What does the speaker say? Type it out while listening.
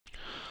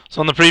So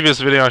in the previous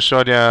video I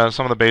showed you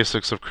some of the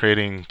basics of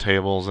creating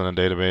tables in a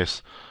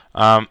database.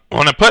 When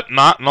I put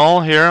not null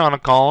here on a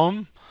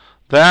column,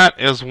 that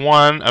is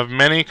one of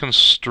many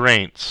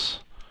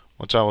constraints,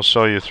 which I will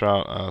show you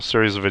throughout a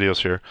series of videos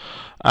here.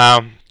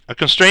 A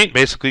constraint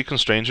basically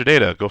constrains your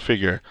data. Go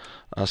figure.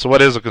 So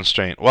what is a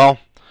constraint? Well,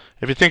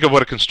 if you think of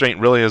what a constraint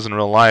really is in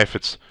real life,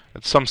 it's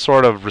some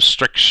sort of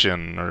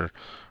restriction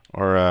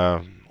or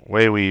a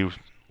way we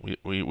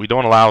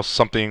don't allow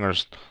something or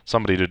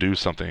somebody to do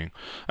something.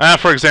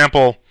 For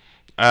example,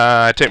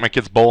 I take my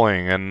kids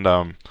bowling, and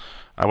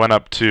I went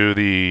up to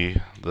the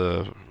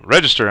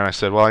register and I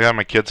said, "Well, I got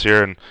my kids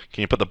here, and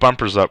can you put the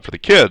bumpers up for the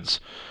kids?"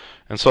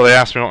 And so they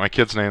asked me what my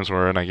kids' names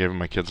were, and I gave them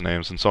my kids'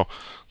 names. And so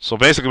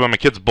basically, when my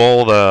kids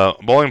bowl the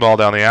bowling ball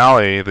down the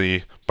alley,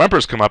 the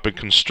bumpers come up and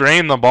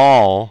constrain the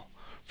ball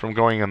from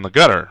going in the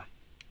gutter.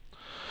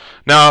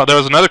 Now, there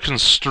was another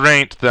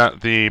constraint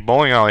that the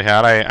bowling alley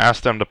had. I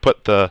asked them to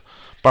put the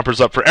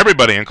bumpers up for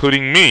everybody,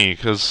 including me,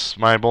 because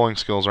my bowling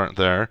skills aren't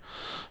there.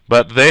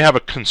 But they have a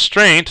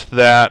constraint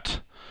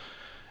that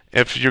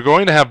if you're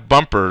going to have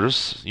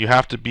bumpers, you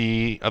have to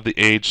be of the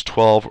age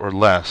 12 or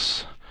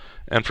less.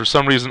 And for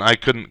some reason, I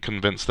couldn't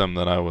convince them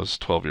that I was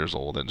 12 years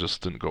old. It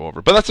just didn't go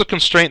over. But that's a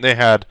constraint they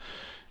had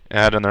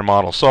in their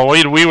model. So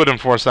we would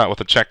enforce that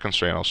with a check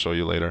constraint. I'll show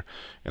you later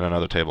in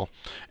another table.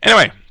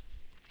 Anyway,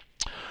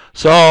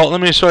 so let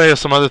me show you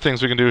some other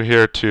things we can do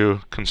here to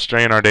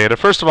constrain our data.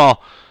 First of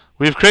all,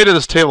 we've created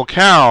this table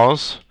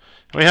cows.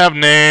 We have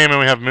name and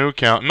we have moo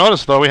count.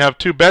 Notice though we have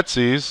two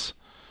Betsy's,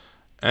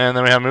 and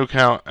then we have moo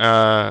count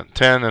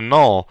 10 and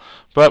null.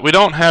 But we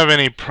don't have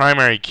any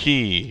primary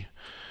key.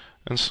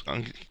 And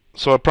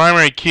so a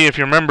primary key, if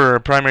you remember,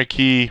 a primary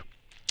key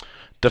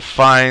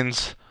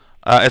defines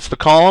it's the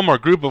column or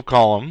group of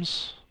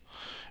columns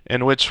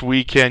in which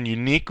we can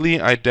uniquely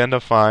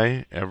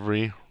identify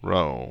every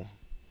row.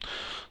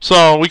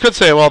 So we could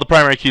say, well, the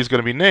primary key is going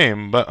to be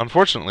name, but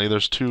unfortunately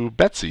there's two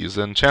Betsy's,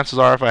 and chances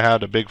are if I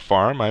had a big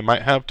farm, I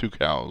might have two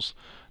cows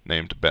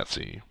named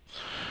Betsy.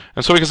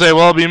 And so we can say,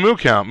 well, it'll be moo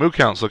count. Moo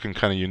count's looking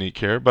kind of unique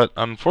here, but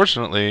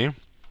unfortunately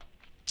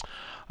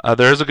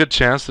there is a good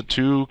chance that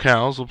two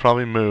cows will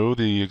probably moo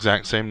the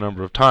exact same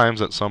number of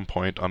times at some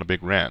point on a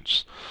big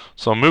ranch.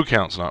 So moo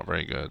count's not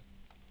very good.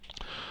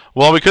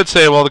 Well, we could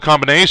say, well, the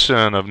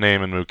combination of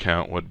name and moo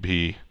count would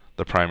be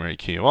the primary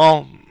key.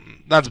 Well,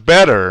 that's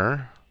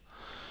better,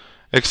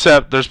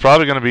 except there's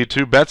probably going to be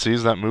two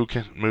Betsy's that moo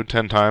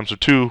 10 times, or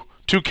two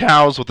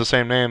cows with the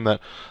same name that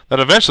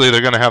eventually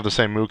they're going to have the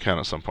same moo count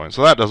at some point.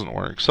 So that doesn't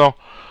work. So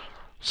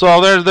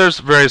there's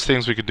various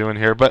things we could do in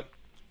here, but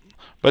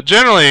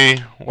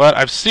generally what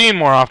I've seen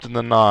more often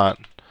than not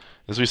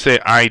is we say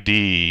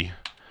ID,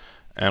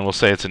 and we'll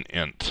say it's an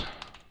int.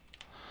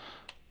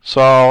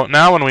 So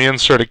now when we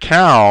insert a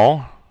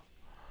cow,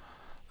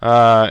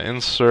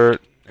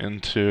 insert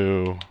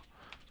into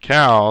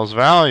cows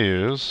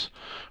values,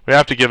 we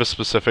have to give a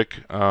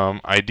specific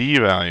ID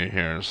value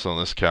here. So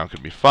this cow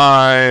could be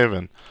 5,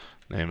 and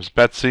name's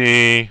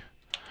Betsy,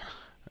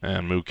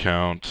 and moo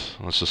count,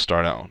 let's just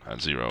start out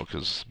at 0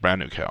 because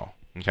brand new cow.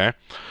 Okay.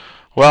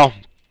 Well,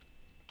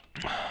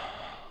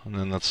 and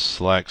then let's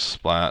select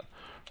splat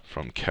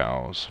from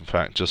cows. In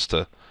fact, just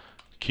to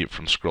keep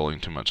from scrolling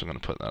too much, I'm going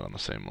to put that on the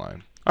same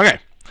line. Okay,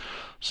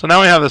 so now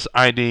we have this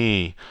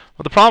ID.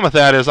 Well, the problem with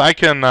that is I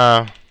can,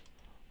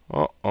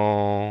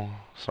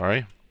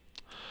 sorry.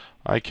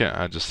 I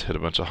just hit a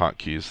bunch of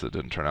hotkeys that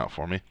didn't turn out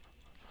for me.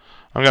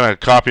 I'm going to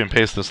copy and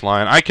paste this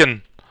line. I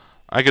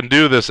can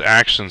do this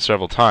action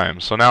several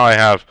times. So now I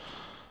have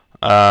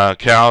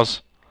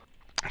cows,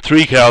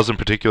 3 cows in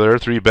particular,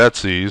 3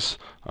 Betsy's.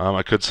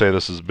 I could say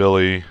this is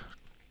Billy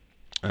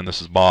and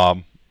this is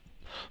Bob.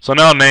 So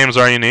now names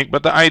are unique,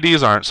 but the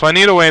IDs aren't. So I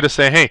need a way to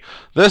say, hey,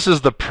 this is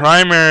the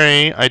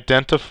primary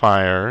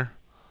identifier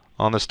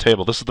on this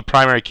table. This is the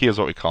primary key is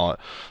what we call it.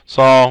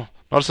 So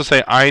notice to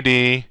say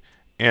ID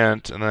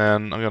int, and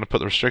then I'm going to put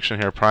the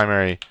restriction here,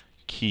 primary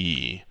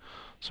key.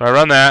 So I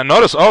run that, and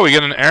notice, oh, we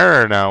get an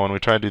error now when we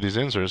try to do these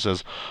inserts. It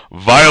says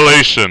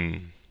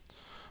violation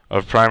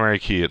of primary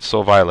key. It's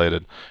so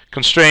violated.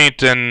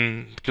 Constraint,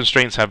 and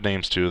constraints have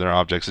names too. They're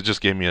objects. It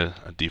just gave me a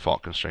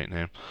default constraint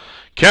name.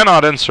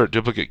 Cannot insert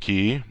duplicate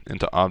key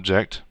into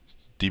object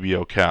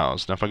DBO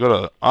cows. Now if I go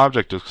to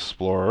Object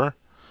Explorer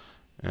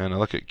and I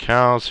look at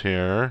cows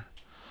here,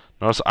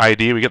 notice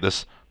ID, we get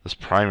this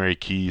primary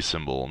key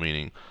symbol,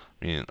 meaning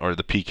or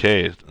the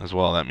PK as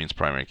well. That means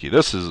primary key.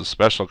 This is a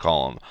special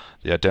column,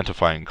 the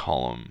identifying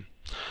column.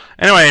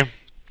 Anyway,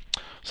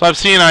 so I've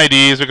seen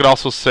IDs. We could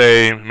also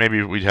say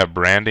maybe we'd have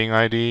branding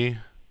ID,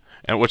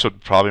 and which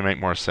would probably make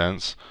more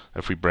sense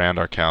if we brand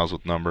our cows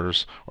with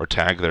numbers or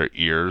tag their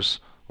ears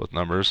with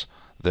numbers.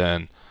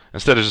 Then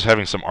instead of just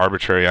having some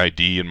arbitrary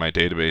ID in my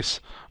database,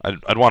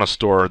 I'd want to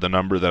store the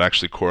number that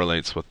actually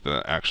correlates with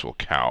the actual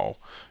cow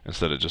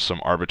instead of just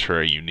some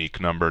arbitrary unique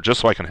number,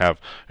 just so I can have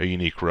a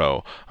unique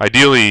row.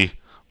 Ideally,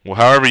 well,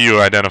 however you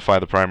identify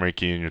the primary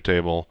key in your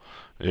table,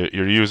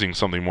 you're using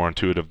something more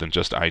intuitive than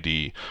just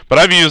ID. But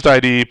I've used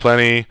ID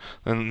plenty.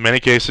 In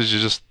many cases, you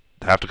just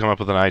have to come up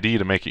with an ID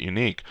to make it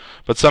unique.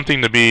 But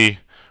something to be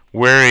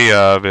wary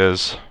of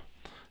is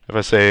if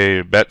I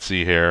say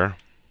Betsy here,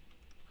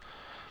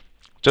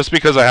 just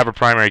because I have a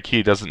primary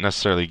key doesn't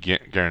necessarily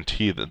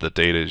guarantee that the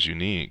data is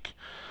unique.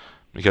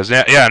 Because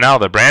yeah, now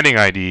the branding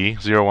ID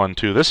 012,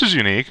 this is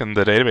unique, and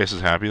the database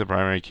is happy. The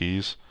primary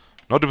keys,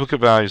 no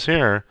duplicate values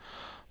here.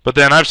 But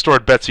then I've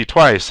stored Betsy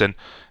twice, and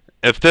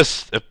if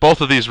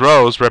both of these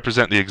rows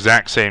represent the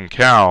exact same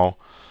cow,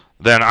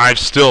 then I've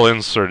still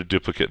inserted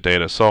duplicate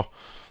data. So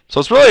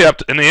it's really up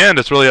to, in the end,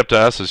 it's really up to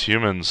us as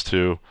humans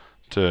to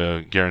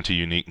guarantee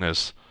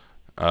uniqueness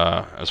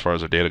as far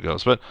as our data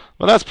goes. But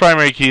that's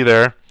primary key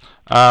there.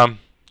 Let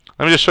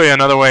me just show you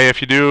another way. If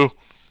you do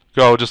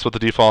go just with the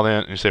default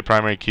int and you say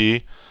primary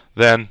key,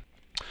 then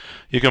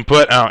you can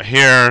put out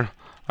here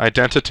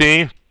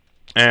identity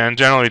and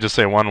generally just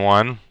say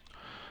 1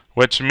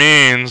 which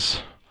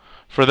means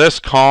for this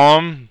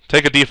column,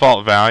 take a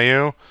default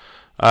value,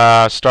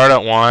 start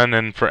at 1,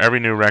 and for every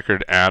new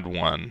record, add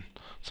 1.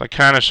 So I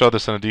kind of showed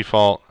this in a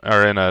default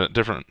or in a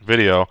different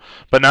video,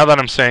 but now that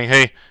I'm saying,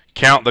 hey,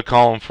 count the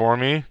column for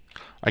me,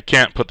 I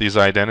can't put these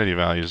identity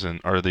values in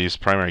or these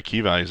primary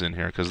key values in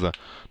here because the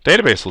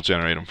database will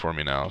generate them for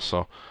me now.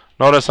 So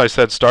notice I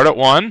said start at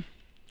 1,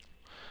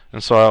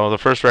 and so the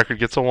first record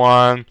gets a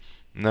 1,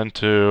 and then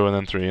 2, and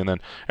then 3, and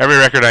then every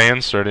record I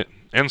insert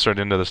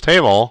into this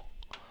table,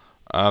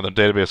 the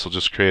database will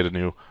just create a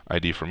new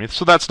ID for me.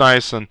 So that's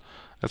nice, and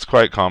it's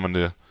quite common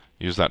to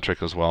use that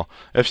trick as well.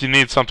 If you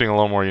need something a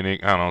little more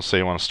unique, I don't know, say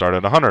you want to start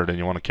at 100 and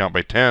you want to count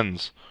by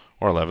 10s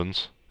or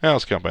 11s. Yeah,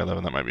 let's count by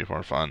 11. That might be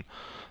more fun.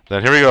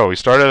 Then here we go. We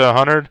started at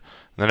 100, and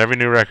then every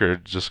new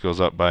record just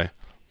goes up by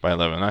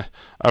 11.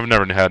 I've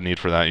never had need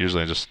for that.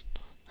 Usually I just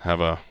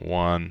have a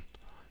 1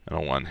 and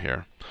a 1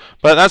 here.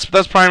 But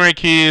that's primary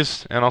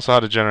keys and also how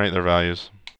to generate their values.